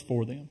purpose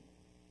for them.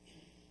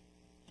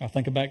 I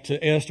think back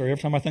to Esther.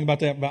 Every time I think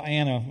about that, about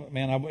Anna,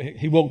 man,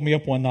 He woke me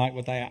up one night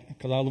with that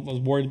because I was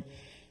worried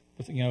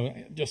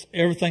with, just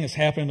everything that's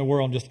happening in the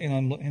world.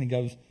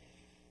 And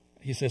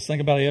He says,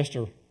 think about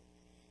Esther.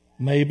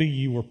 Maybe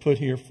you were put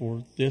here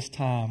for this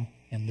time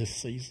and this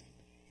season.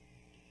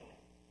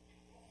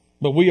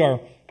 But we are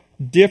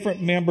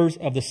different members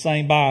of the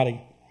same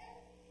body.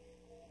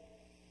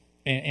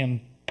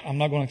 And I'm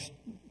not going to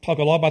talk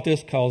a lot about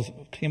this because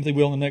Timothy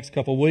will in the next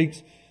couple of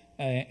weeks.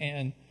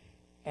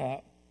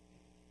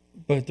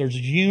 But there's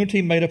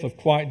unity made up of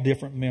quite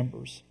different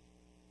members.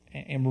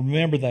 And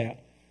remember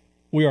that.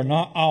 We are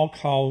not all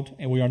called,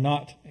 and we are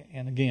not,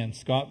 and again,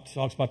 Scott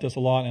talks about this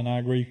a lot, and I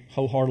agree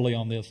wholeheartedly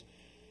on this.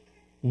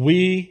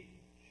 We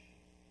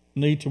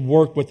need to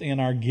work within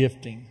our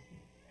gifting.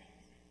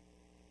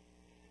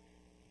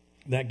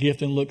 That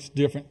gifting looks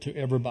different to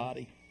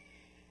everybody.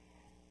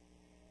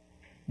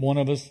 One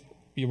of us,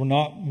 we're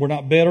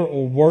not better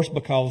or worse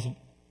because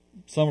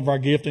some of our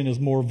gifting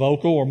is more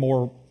vocal or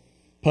more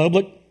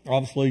public.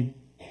 Obviously,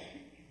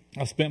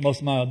 I've spent most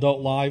of my adult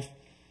life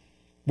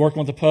working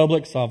with the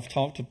public, so I've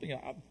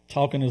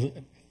talking is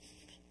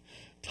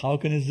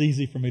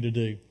easy for me to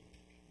do.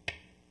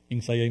 You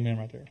can say amen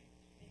right there.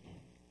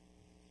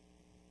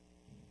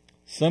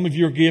 Some of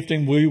your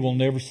gifting we will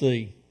never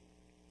see.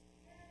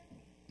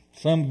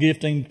 Some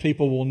gifting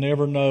people will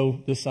never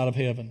know this side of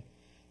heaven.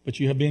 But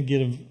you have been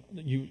given,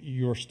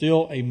 you are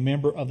still a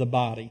member of the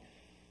body.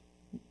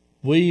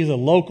 We as a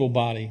local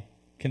body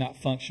cannot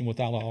function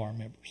without all our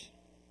members.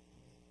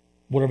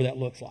 Whatever that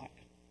looks like.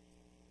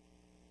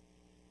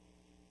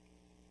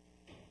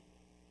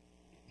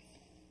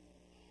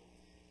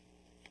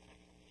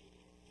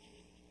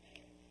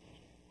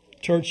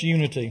 Church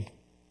unity.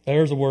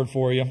 There's a word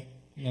for you.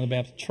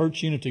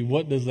 Church unity,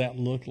 what does that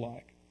look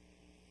like?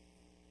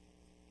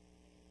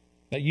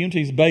 That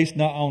unity is based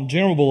not on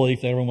general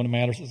belief that everyone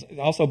matters. It's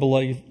also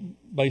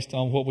based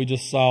on what we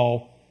just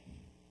saw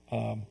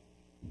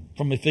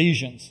from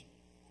Ephesians.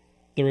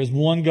 There is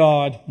one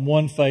God,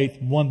 one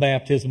faith, one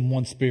baptism,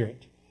 one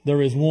Spirit.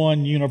 There is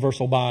one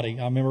universal body.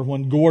 I remember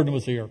when Gordon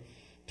was here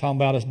talking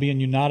about us being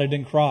united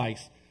in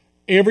Christ.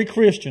 Every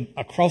Christian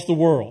across the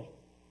world,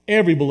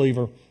 every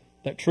believer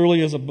that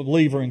truly is a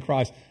believer in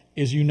Christ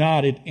is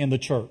united in the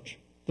church.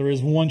 There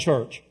is one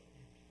church.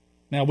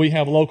 Now we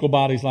have local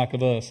bodies like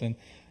of us, and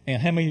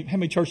how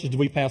many churches do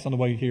we pass on the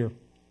way here?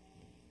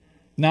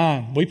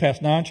 9. We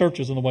passed 9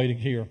 churches on the way to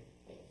here.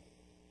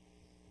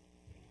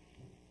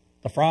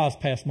 The Fries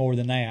passed more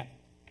than that.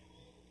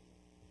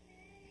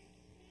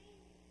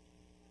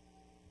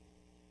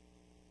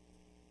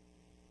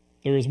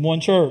 There is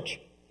one church.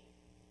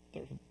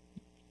 There's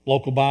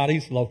local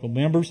bodies, local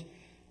members.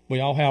 We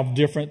all have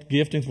different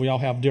giftings. We all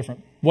have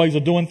different ways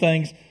of doing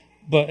things.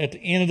 But at the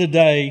end of the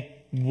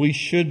day, we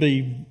should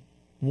be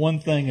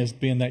one thing as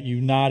being that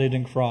united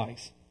in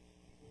Christ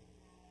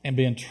and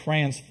being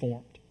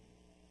transformed.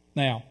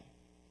 Now,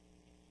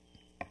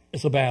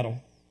 it's a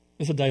battle.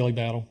 It's a daily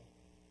battle.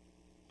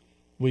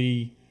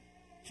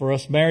 For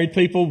us married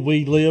people,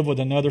 we live with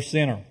another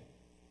sinner.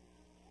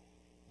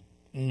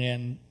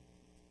 And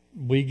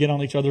we get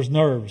on each other's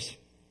nerves.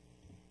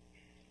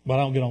 But I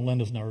don't get on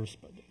Linda's nerves,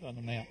 but other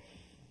than that.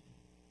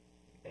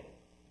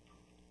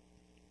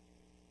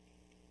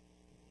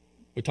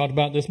 We talked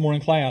about this morning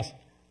in class.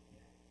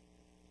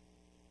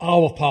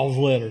 All of Paul's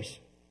letters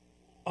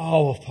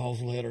all of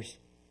Paul's letters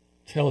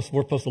tell us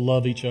we're supposed to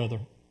love each other.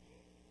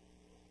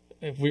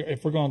 If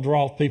we're going to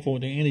draw people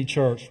into any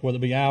church, whether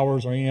it be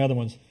ours or any other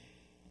ones,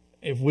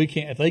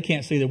 if they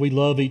can't see that we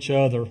love each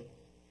other,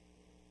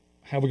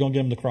 how are we going to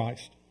get them to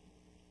Christ?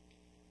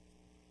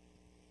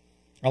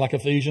 I like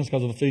Ephesians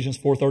because of Ephesians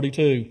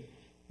 4:32.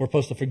 We're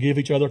supposed to forgive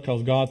each other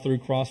because God through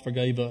Christ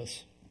forgave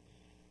us.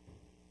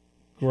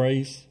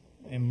 Grace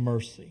and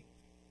mercy.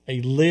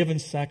 A living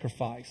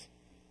sacrifice.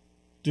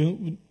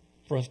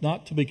 For us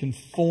not to be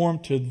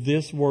conformed to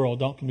this world.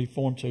 Don't be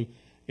conformed to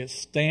its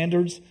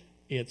standards,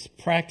 its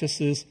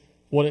practices,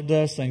 what it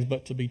does things,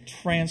 but to be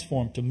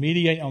transformed, to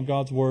mediate on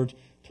God's Word,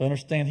 to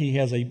understand He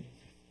has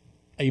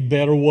a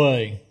better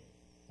way.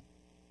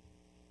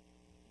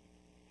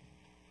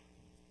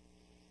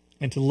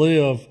 And to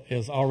live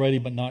as already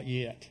but not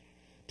yet.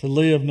 To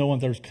live knowing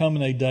there's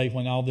coming a day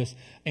when all this...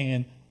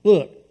 And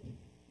look,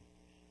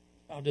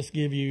 I'll just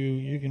give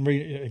you can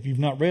read it. If you've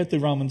not read through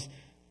Romans,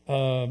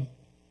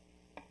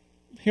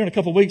 here in a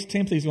couple of weeks,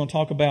 Timothy's going to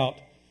talk about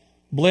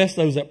bless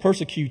those that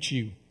persecute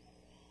you.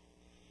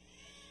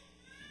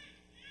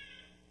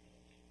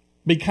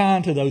 Be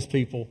kind to those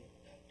people.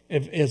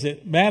 As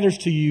it matters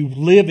to you,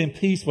 live in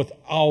peace with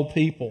all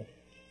people.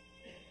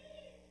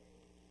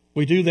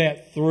 We do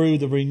that through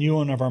the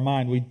renewing of our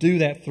mind. We do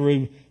that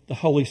through the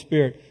Holy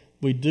Spirit.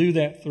 We do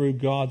that through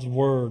God's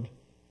Word,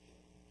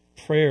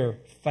 prayer,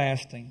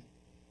 fasting.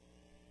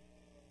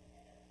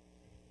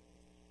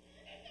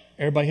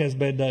 Everybody has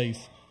bad days.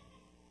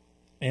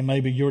 And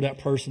maybe you're that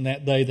person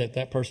that day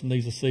that person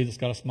needs to see that's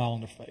got a smile on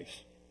their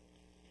face.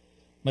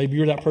 Maybe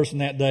you're that person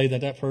that day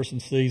that person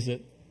sees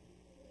that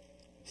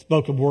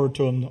spoke a word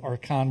to them or a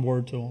kind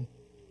word to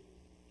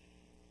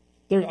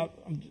them.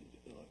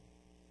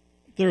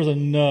 There's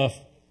enough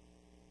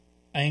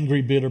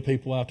angry, bitter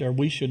people out there.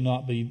 We should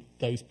not be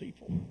those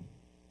people.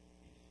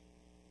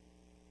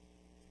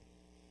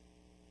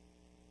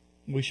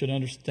 We should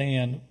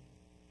understand,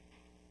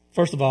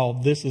 first of all,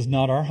 this is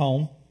not our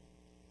home.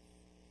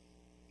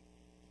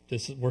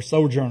 We're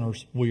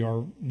sojourners. We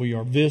are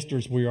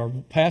visitors. We are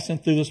passing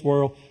through this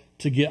world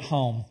to get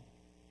home.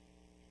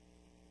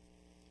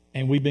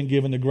 And we've been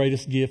given the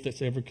greatest gift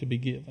that's ever could be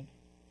given.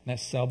 And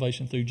that's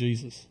salvation through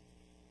Jesus.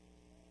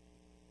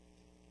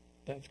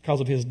 That's because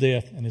of His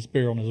death and His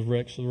burial and His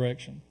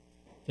resurrection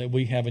that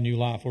we have a new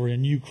life. We're a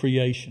new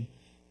creation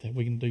that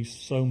we can do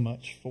so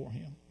much for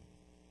Him.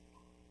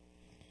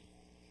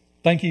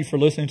 Thank you for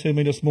listening to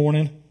me this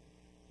morning.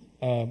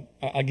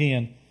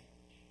 Again,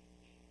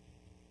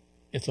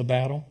 it's a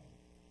battle.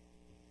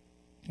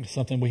 It's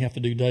something we have to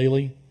do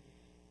daily.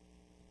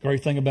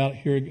 Great thing about it,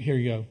 here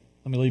you go.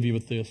 Let me leave you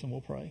with this and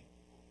we'll pray.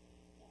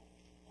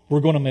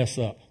 We're going to mess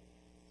up.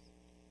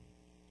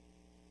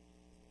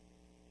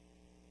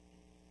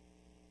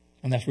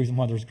 And that's the reason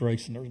why there's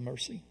grace and there's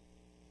mercy.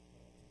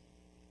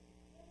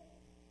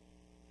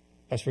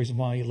 That's the reason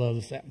why He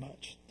loves us that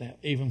much. That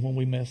even when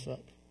we mess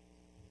up,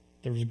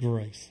 there's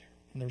grace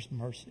and there's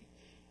mercy.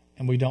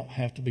 And we don't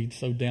have to be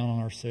so down on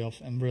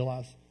ourselves and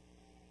realize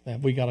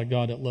that we got a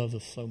God that loves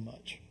us so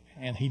much.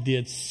 And He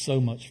did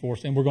so much for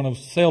us. And we're going to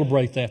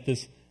celebrate that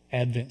this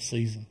Advent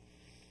season.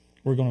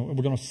 We're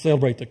going to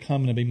celebrate the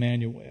coming of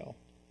Emmanuel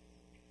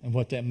and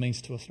what that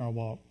means to us in our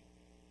walk.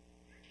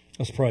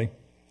 Let's pray.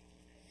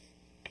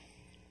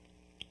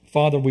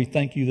 Father, we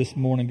thank You this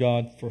morning,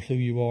 God, for who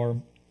You are.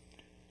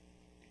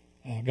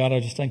 God,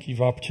 I just thank You for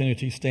the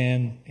opportunity to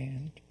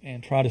stand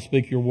and try to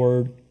speak Your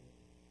word.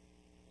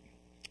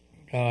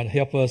 God,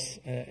 help us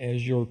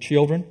as Your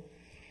children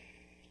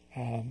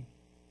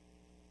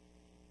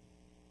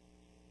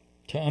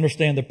to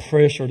understand the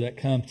pressure that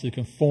comes to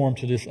conform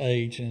to this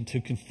age and to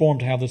conform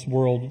to how this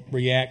world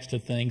reacts to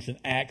things and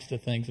acts to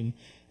things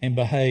and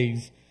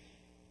behaves.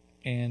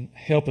 And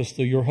help us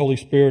through Your Holy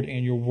Spirit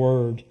and Your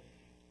word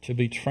to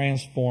be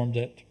transformed,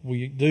 that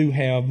we do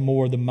have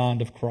more the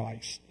mind of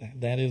Christ.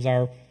 That is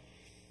our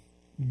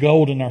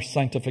goal in our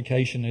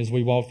sanctification as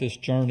we walk this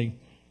journey.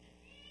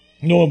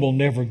 No one will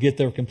never get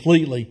there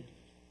completely.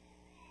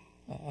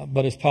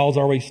 But as Paul's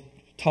already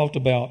talked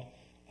about,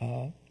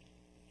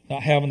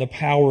 not having the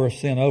power of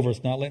sin over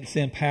us, not letting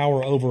sin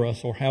power over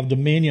us or have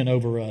dominion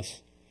over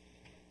us.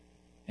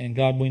 And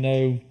God, we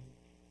know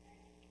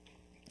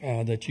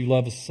that You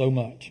love us so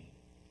much.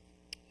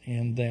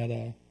 And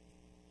that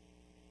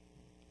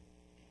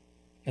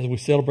as we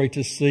celebrate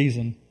this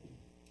season,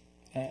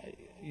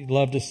 You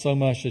loved us so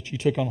much that You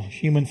took on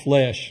human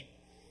flesh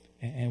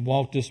and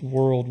walked this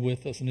world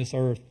with us and this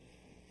earth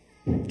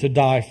to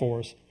die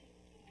for us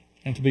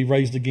and to be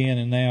raised again.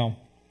 And now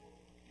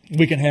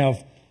we can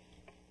have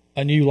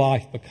a new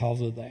life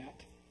because of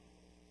that.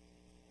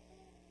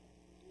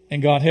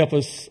 And God, help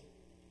us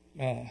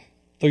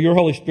through Your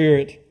Holy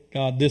Spirit,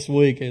 God, this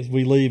week as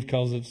we leave,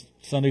 because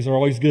Sundays are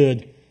always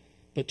good,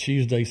 but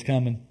Tuesday's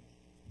coming.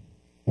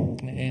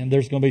 And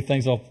there's going to be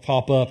things that'll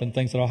pop up and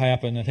things that'll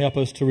happen, and help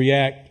us to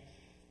react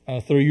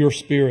through Your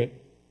Spirit.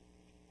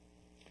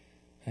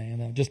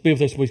 And just be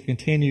with us as we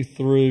continue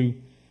through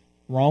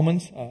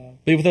Romans.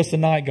 Be with us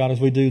tonight, God, as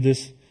we do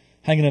this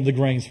hanging of the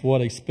greens.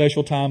 What a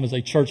special time as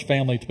a church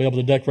family to be able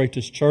to decorate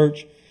this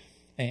church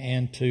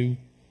and to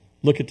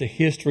look at the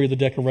history of the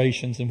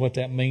decorations and what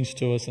that means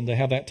to us, and to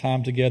have that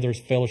time together as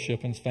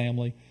fellowship and as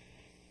family.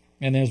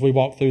 And then as we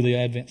walk through the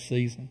Advent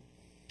season.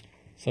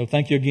 So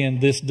thank you again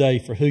this day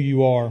for who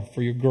you are,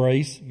 for your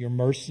grace, your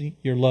mercy,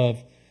 your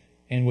love.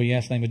 And we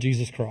ask in the name of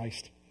Jesus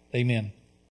Christ. Amen.